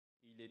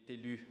Il est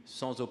élu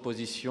sans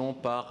opposition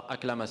par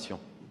acclamation.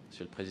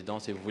 Monsieur le Président,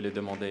 si vous voulez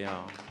demander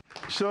un...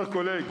 Chers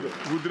collègues,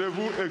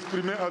 voudrez-vous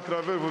exprimer à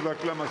travers vos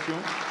acclamations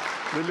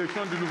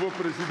l'élection du nouveau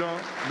président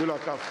de la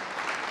CAF?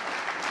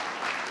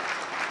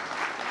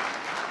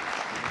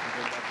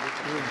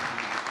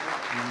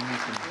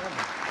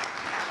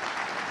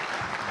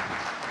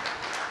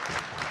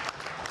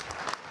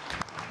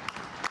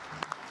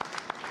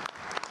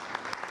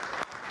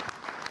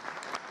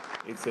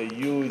 It's a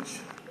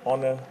huge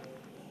honor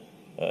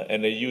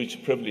and a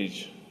huge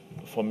privilege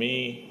for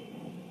me,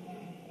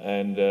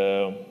 and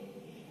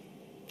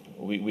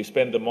we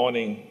spent the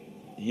morning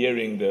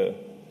hearing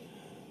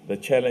the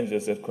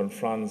challenges that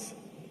confronts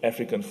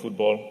African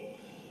football,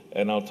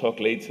 and I'll talk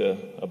later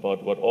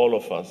about what all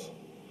of us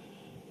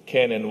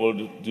can and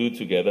will do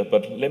together.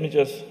 But let me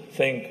just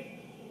thank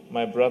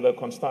my brother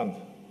Constant.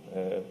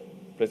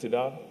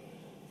 President,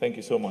 thank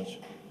you so much.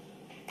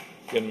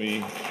 Can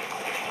we...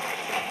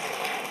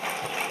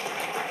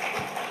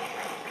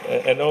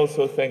 And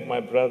also thank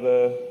my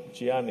brother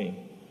Gianni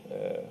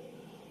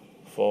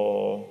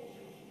for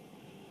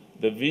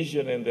the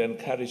vision and the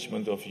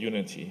encouragement of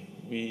unity.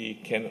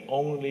 We can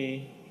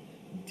only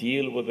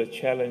deal with the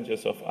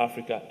challenges of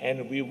Africa,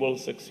 and we will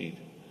succeed.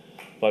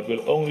 But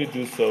we'll only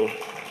do so.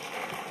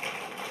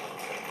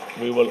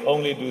 We will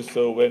only do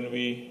so when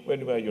we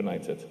are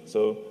united.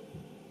 So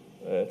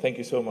thank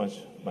you so much,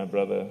 my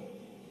brother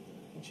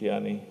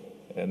Gianni,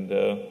 and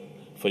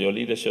for your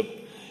leadership.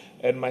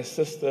 And my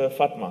sister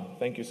Fatma,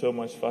 thank you so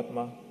much,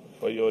 Fatma,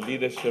 for your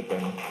leadership.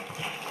 And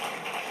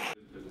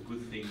the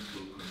good things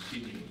will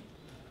continue,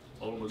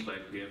 almost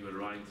like we have a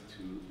right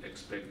to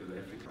expect that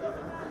Africa.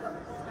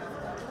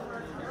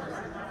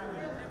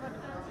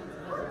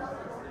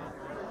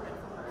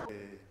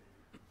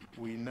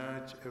 We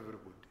nudge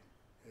everybody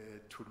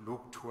to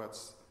look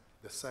towards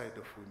the side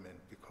of women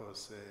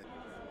because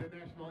the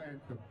national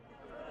anthem.